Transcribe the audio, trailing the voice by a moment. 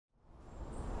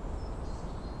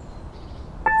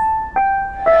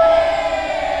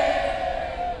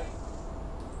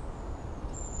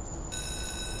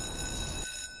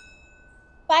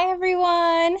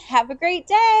Have a great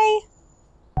day.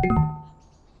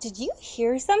 Did you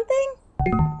hear something?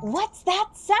 What's that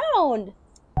sound?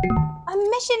 A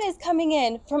mission is coming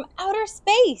in from outer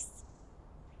space.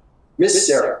 Miss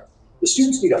Sarah, the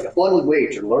students need a fun way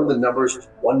to learn the numbers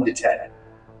 1 to 10.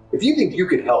 If you think you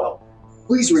could help,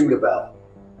 please ring the bell.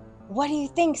 What do you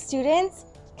think, students?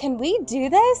 Can we do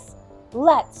this?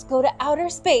 Let's go to outer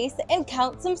space and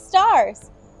count some stars.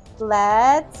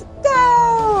 Let's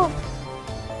go!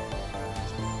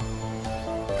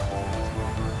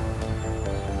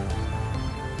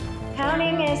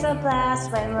 Counting is a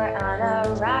blast when we're on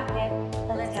a rocket.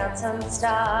 Let's count some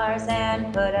stars and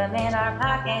put them in our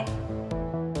pocket.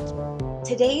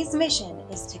 Today's mission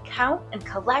is to count and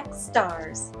collect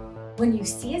stars. When you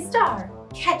see a star,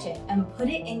 catch it and put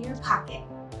it in your pocket.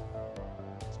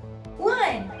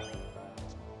 1,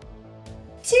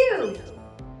 2,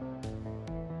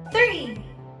 3,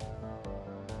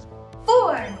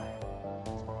 4,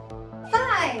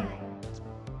 5,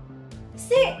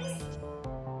 6,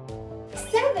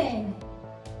 7,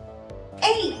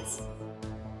 8,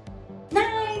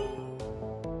 9,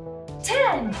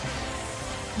 10.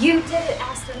 You did it,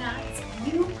 astronauts.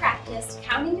 You practiced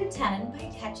counting to 10 by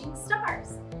catching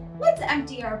stars. Let's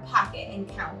empty our pocket and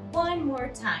count one more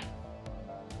time.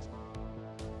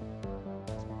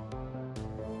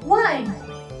 1,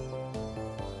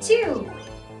 2,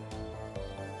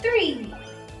 3,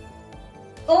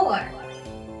 4,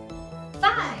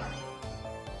 5,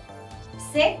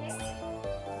 6,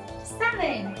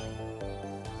 7,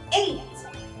 8,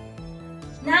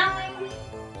 9,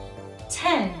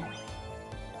 10.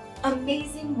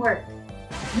 Amazing work.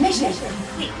 Mission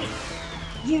complete.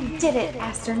 You did it,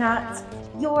 astronauts.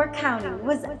 Your counting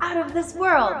was out of this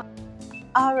world.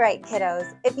 All right,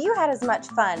 kiddos, if you had as much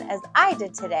fun as I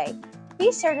did today,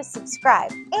 be sure to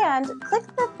subscribe and click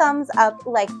the thumbs up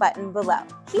like button below.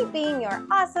 Keep being your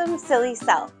awesome, silly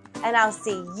self, and I'll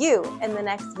see you in the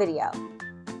next video.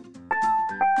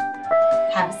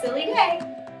 Have a silly day.